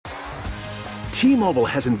T-Mobile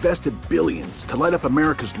has invested billions to light up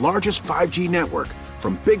America's largest 5G network,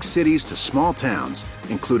 from big cities to small towns,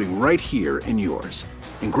 including right here in yours.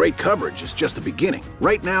 And great coverage is just the beginning.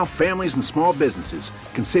 Right now, families and small businesses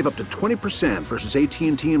can save up to 20% versus AT&T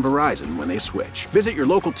and Verizon when they switch. Visit your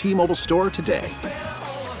local T-Mobile store today.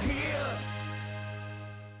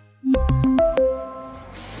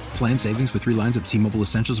 Plan savings with 3 lines of T-Mobile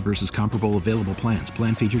Essentials versus comparable available plans.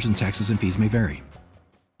 Plan features and taxes and fees may vary.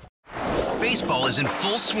 Baseball is in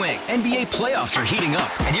full swing. NBA playoffs are heating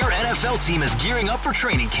up, and your NFL team is gearing up for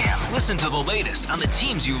training camp. Listen to the latest on the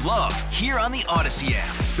teams you love here on the Odyssey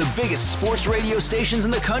app. The biggest sports radio stations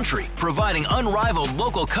in the country, providing unrivaled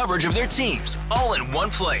local coverage of their teams, all in one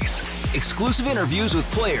place. Exclusive interviews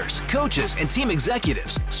with players, coaches, and team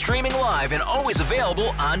executives, streaming live and always available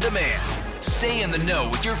on demand. Stay in the know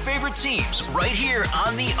with your favorite teams right here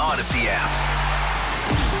on the Odyssey app.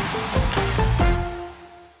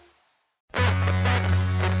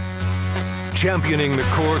 Championing the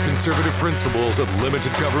core conservative principles of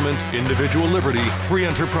limited government, individual liberty, free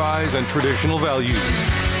enterprise, and traditional values.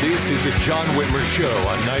 This is the John Whitmer Show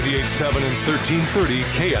on 98.7 and 1330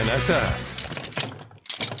 KNSS.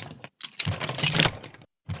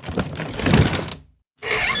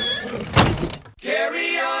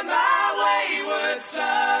 Carry on my wayward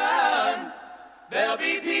son. There'll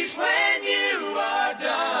be peace when you are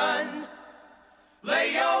done.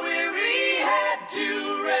 Lay your weary head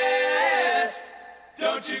to rest.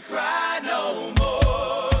 Don't you cry no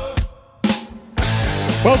more.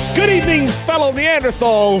 Well, good evening, fellow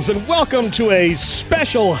Neanderthals, and welcome to a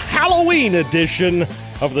special Halloween edition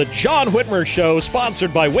of the John Whitmer Show,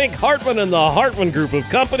 sponsored by Wink Hartman and the Hartman Group of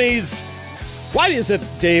Companies. Why is it,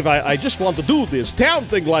 Dave, I just want to do this town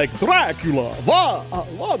thing like Dracula? I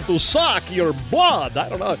want to suck your blood. I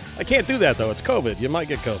don't know. I can't do that, though. It's COVID. You might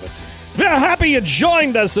get COVID. We're happy you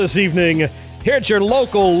joined us this evening here at your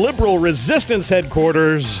local liberal resistance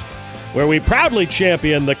headquarters, where we proudly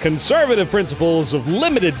champion the conservative principles of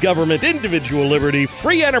limited government, individual liberty,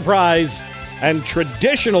 free enterprise, and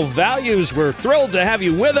traditional values. We're thrilled to have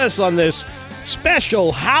you with us on this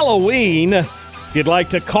special Halloween. If you'd like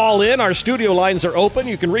to call in, our studio lines are open.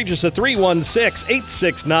 You can reach us at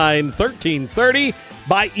 316-869-1330,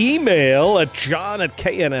 by email at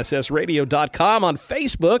john@knssradio.com, on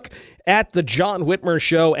Facebook at The John Whitmer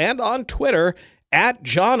Show, and on Twitter at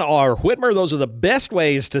John R. Whitmer. Those are the best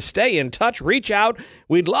ways to stay in touch. Reach out.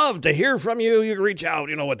 We'd love to hear from you. You can reach out,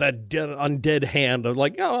 with that undead hand of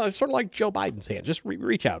sort of like Joe Biden's hand. Just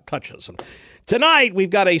reach out, touch us. And tonight, we've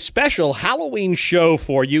got a special Halloween show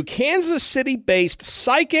for you. Kansas City-based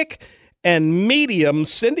psychic and medium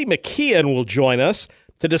Cindy McKeon will join us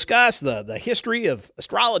to discuss the history of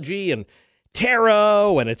astrology and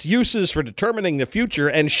tarot and its uses for determining the future.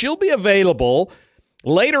 And she'll be available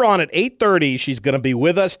later on at 8:30. She's going to be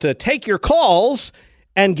with us to take your calls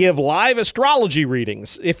and give live astrology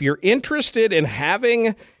readings. If you're interested in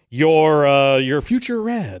having your future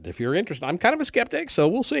read, if you're interested, I'm kind of a skeptic, so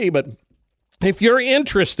we'll see. But if you're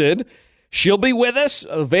interested, she'll be with us,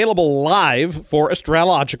 available live for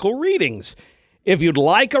astrological readings. If you'd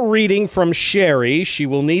like a reading from Sherry, she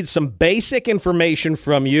will need some basic information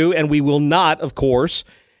from you, and we will not, of course,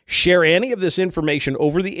 share any of this information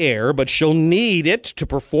over the air, but she'll need it to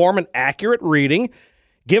perform an accurate reading.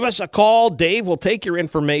 Give us a call. Dave will take your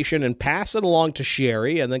information and pass it along to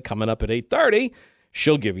Sherry, and then coming up at 8:30,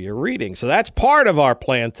 she'll give you a reading. So that's part of our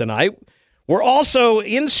plan tonight. We're also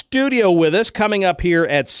in studio with us coming up here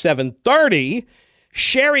at 7:30.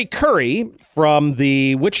 Sherry Curry from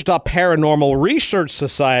the Wichita Paranormal Research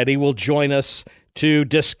Society will join us to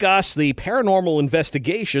discuss the paranormal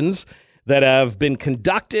investigations that have been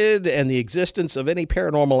conducted and the existence of any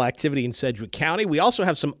paranormal activity in Sedgwick County. We also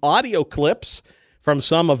have some audio clips from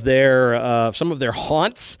some of their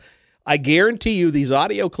haunts. I guarantee you these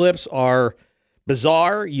audio clips are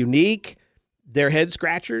bizarre, unique. They're head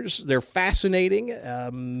scratchers. They're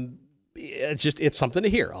fascinating. It's something to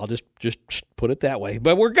hear. I'll just put it that way.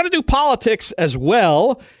 But we're going to do politics as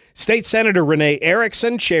well. State Senator Renee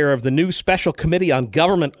Erickson, chair of the new Special Committee on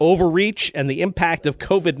Government Overreach and the Impact of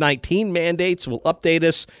COVID-19 Mandates, will update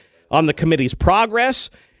us on the committee's progress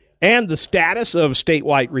and the status of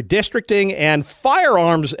statewide redistricting. And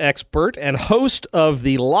firearms expert and host of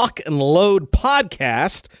the Lock and Load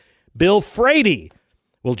podcast, Bill Frady,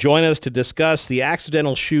 will join us to discuss the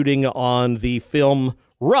accidental shooting on the film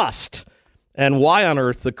Rust and why on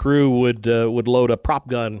earth the crew would load a prop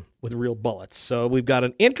gun with real bullets. So we've got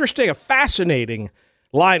an interesting, a fascinating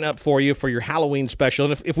lineup for you for your Halloween special.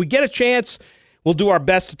 And if we get a chance, we'll do our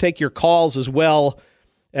best to take your calls as well.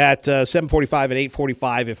 at 7:45 and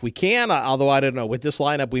 8:45 if we can, although I don't know. With this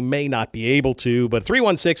lineup, we may not be able to. But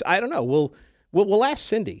 316, I don't know. We'll ask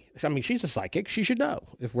Cindy. I mean, she's a psychic. She should know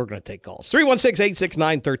if we're going to take calls.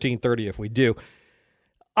 316-869-1330 if we do.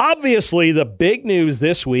 Obviously, the big news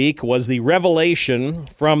this week was the revelation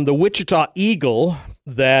from the Wichita Eagle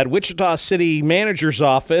that Wichita City Manager's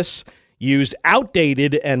Office used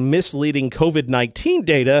outdated and misleading COVID-19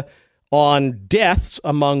 data on deaths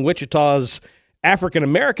among Wichita's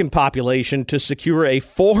African-American population to secure a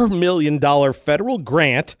 $4 million federal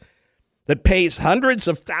grant that pays hundreds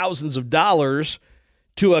of thousands of dollars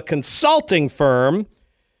to a consulting firm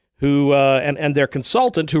who and their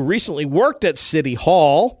consultant who recently worked at City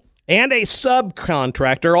Hall and a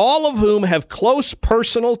subcontractor, all of whom have close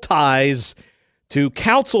personal ties to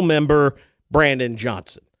council member Brandon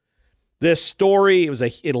Johnson. This story, it was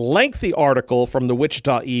a lengthy article from the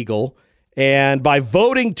Wichita Eagle, and by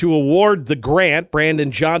voting to award the grant,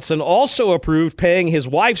 Brandon Johnson also approved paying his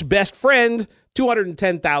wife's best friend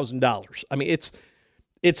 $210,000. I mean,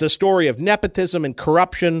 it's a story of nepotism and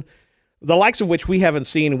corruption, the likes of which we haven't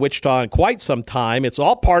seen in Wichita in quite some time. It's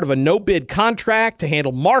all part of a no-bid contract to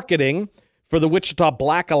handle marketing for the Wichita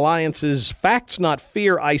Black Alliance's Facts Not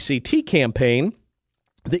Fear ICT campaign.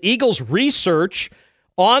 The Eagle's research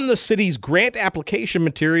on the city's grant application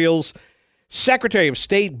materials, Secretary of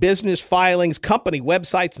State business filings, company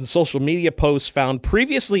websites, and social media posts found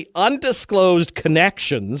previously undisclosed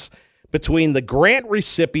connections between the grant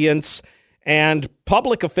recipients and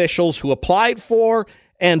public officials who applied for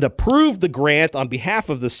and approved the grant on behalf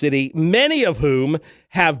of the city, many of whom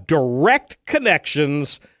have direct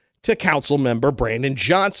connections to council member Brandon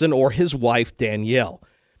Johnson or his wife, Danielle.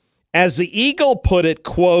 As the Eagle put it,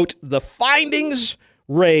 quote, "The findings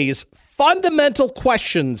raise fundamental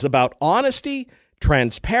questions about honesty,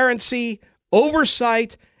 transparency,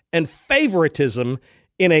 oversight, and favoritism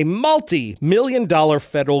in a multi-million-dollar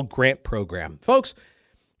federal grant program." Folks,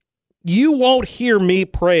 you won't hear me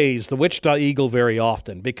praise the Wichita Eagle very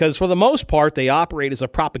often because for the most part, they operate as a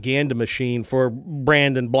propaganda machine for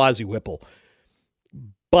Brandon Blasey Whipple.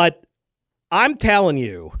 But I'm telling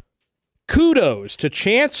you, kudos to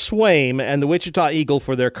Chance Swaim and the Wichita Eagle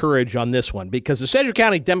for their courage on this one because the Central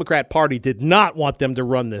County Democrat Party did not want them to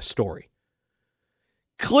run this story.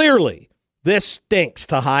 Clearly, this stinks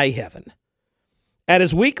to high heaven. At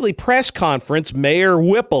his weekly press conference, Mayor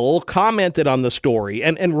Whipple commented on the story,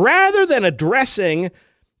 and rather than addressing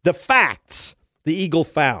the facts the Eagle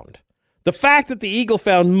found, the fact that the Eagle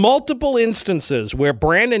found multiple instances where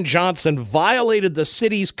Brandon Johnson violated the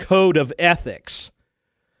city's code of ethics,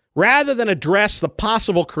 rather than address the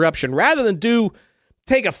possible corruption, rather than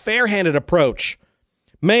take a fair-handed approach,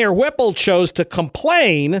 Mayor Whipple chose to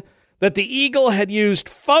complain that the Eagle had used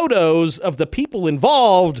photos of the people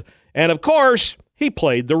involved, and of course, he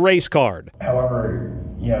played the race card. However,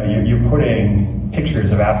 you're putting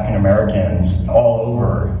pictures of African Americans all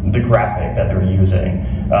over the graphic that they're using.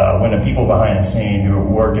 When the people behind the scene who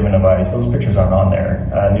were given advice, those pictures aren't on there.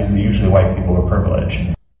 These are usually white people with privilege.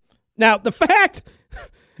 Now, the fact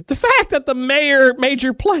that the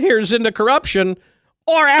major players in the corruption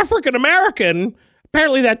are African American,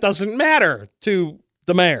 apparently that doesn't matter to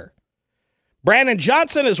the mayor. Brandon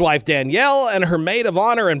Johnson, his wife Danielle, and her maid of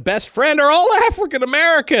honor and best friend are all African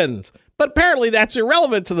Americans. But apparently that's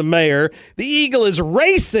irrelevant to the mayor. The Eagle is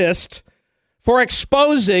racist for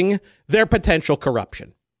exposing their potential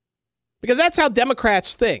corruption. Because that's how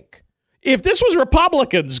Democrats think. If this was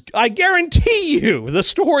Republicans, I guarantee you the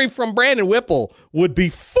story from Brandon Whipple would be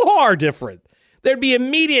far different. There'd be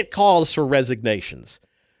immediate calls for resignations.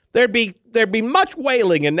 There'd be much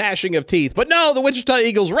wailing and gnashing of teeth. But no, the Wichita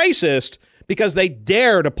Eagle's racist because they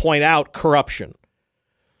dare to point out corruption.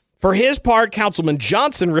 For his part, Councilman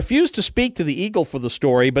Johnson refused to speak to the Eagle for the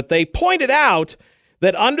story, but they pointed out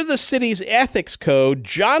that under the city's ethics code,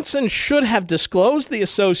 Johnson should have disclosed the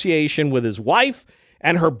association with his wife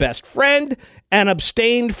and her best friend and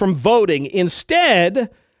abstained from voting. Instead,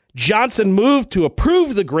 Johnson moved to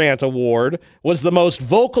approve the grant award, was the most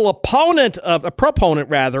vocal proponent of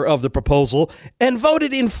the proposal, and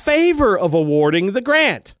voted in favor of awarding the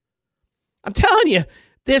grant. I'm telling you,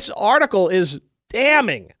 this article is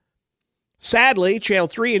damning. Sadly, Channel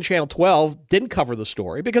 3 and Channel 12 didn't cover the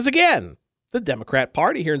story because, again, the Democrat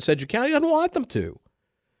Party here in Sedgwick County doesn't want them to.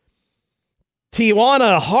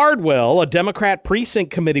 Tijuana Hardwell, a Democrat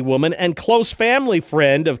precinct committee woman and close family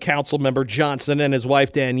friend of Councilmember Johnson and his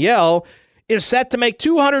wife Danielle, is set to make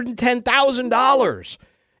 $210,000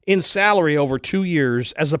 in salary over 2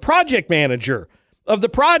 years as the project manager of the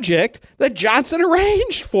project that Johnson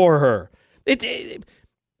arranged for her.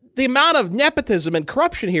 The amount of nepotism and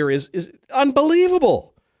corruption here is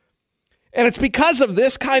unbelievable. And it's because of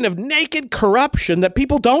this kind of naked corruption that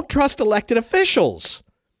people don't trust elected officials.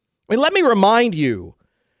 I mean, let me remind you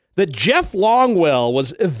that Jeff Longwell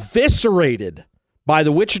was eviscerated by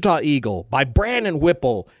the Wichita Eagle, by Brandon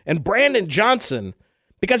Whipple and Brandon Johnson,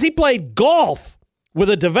 because he played golf with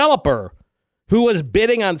a developer who was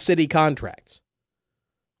bidding on city contracts.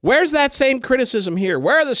 Where's that same criticism here?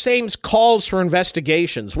 Where are the same calls for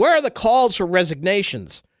investigations? Where are the calls for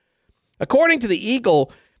resignations? According to the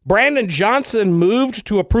Eagle, Brandon Johnson moved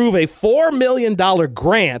to approve a $4 million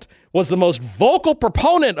grant, was the most vocal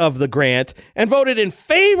proponent of the grant, and voted in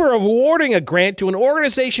favor of awarding a grant to an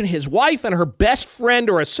organization his wife and her best friend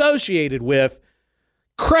are associated with,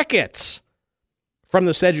 Crickets, from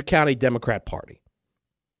the Sedgwick County Democrat Party.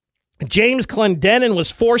 James Clendenin was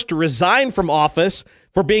forced to resign from office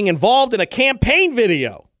for being involved in a campaign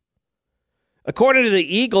video. According to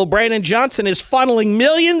the Eagle, Brandon Johnson is funneling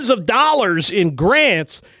millions of dollars in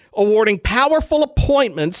grants, awarding powerful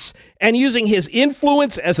appointments, and using his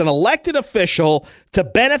influence as an elected official to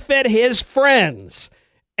benefit his friends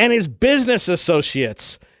and his business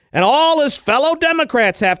associates. And all his fellow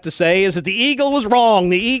Democrats have to say is that the Eagle was wrong.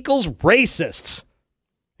 The Eagle's racists.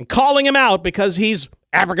 And calling him out because he's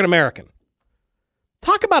African American.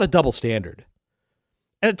 Talk about a double standard.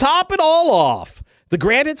 And to top it all off, the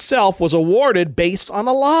grant itself was awarded based on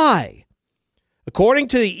a lie. According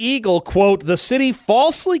to the Eagle, quote, the city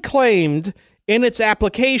falsely claimed in its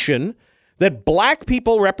application that black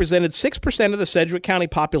people represented 6% of the Sedgwick County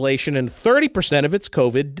population and 30% of its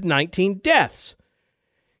COVID-19 deaths.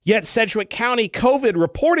 Yet Sedgwick County COVID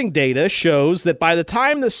reporting data shows that by the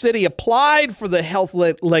time the city applied for the health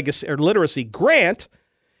literacy grant,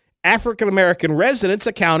 African-American residents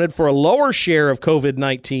accounted for a lower share of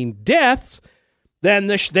COVID-19 deaths than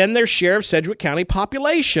their share of Sedgwick County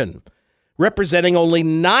population, representing only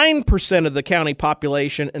 9% of the county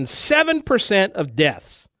population and 7% of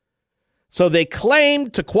deaths. So they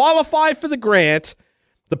claimed to qualify for the grant,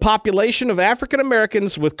 the population of African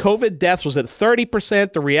Americans with COVID deaths was at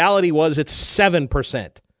 30%. The reality was it's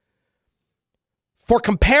 7%. For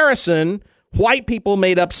comparison, white people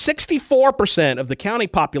made up 64% of the county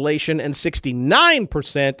population and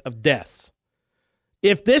 69% of deaths.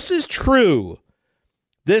 If this is true,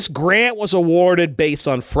 this grant was awarded based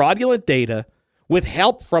on fraudulent data with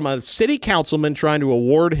help from a city councilman trying to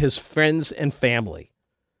award his friends and family.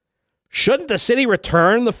 Shouldn't the city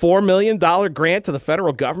return the $4 million grant to the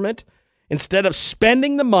federal government instead of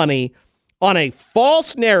spending the money on a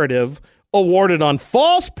false narrative awarded on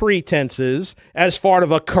false pretenses as part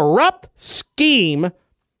of a corrupt scheme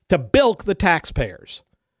to bilk the taxpayers?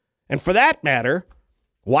 And for that matter,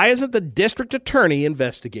 why isn't the district attorney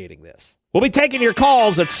investigating this? We'll be taking your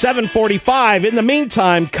calls at 7:45. In the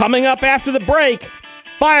meantime, coming up after the break,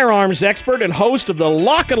 firearms expert and host of the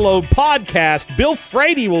Lock and Load podcast, Bill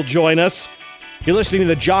Frady, will join us. You're listening to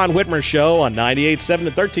the John Whitmer Show on 98.7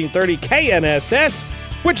 and 1330 KNSS,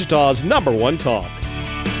 Wichita's #1 talk.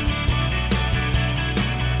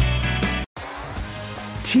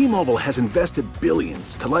 T-Mobile has invested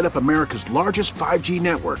billions to light up America's largest 5G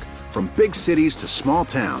network, from big cities to small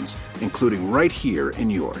towns, including right here in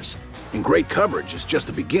yours. And great coverage is just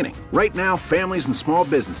the beginning. Right now, families and small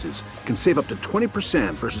businesses can save up to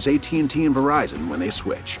 20% versus AT&T and Verizon when they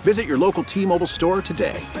switch. Visit your local T-Mobile store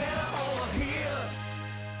today.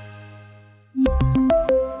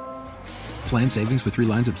 Plan savings with 3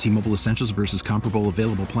 lines of T-Mobile Essentials versus comparable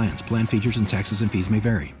available plans. Plan features and taxes and fees may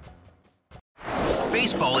vary.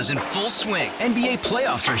 Baseball is in full swing. NBA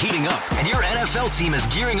playoffs are heating up, and your NFL team is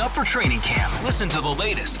gearing up for training camp. Listen to the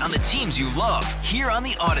latest on the teams you love here on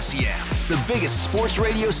the Odyssey app. The biggest sports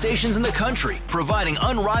radio stations in the country, providing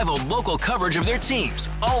unrivaled local coverage of their teams,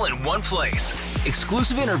 all in one place.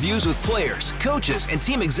 Exclusive interviews with players, coaches, and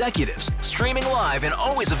team executives, streaming live and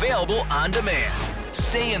always available on demand.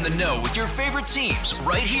 Stay in the know with your favorite teams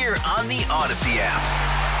right here on the Odyssey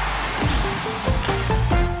app.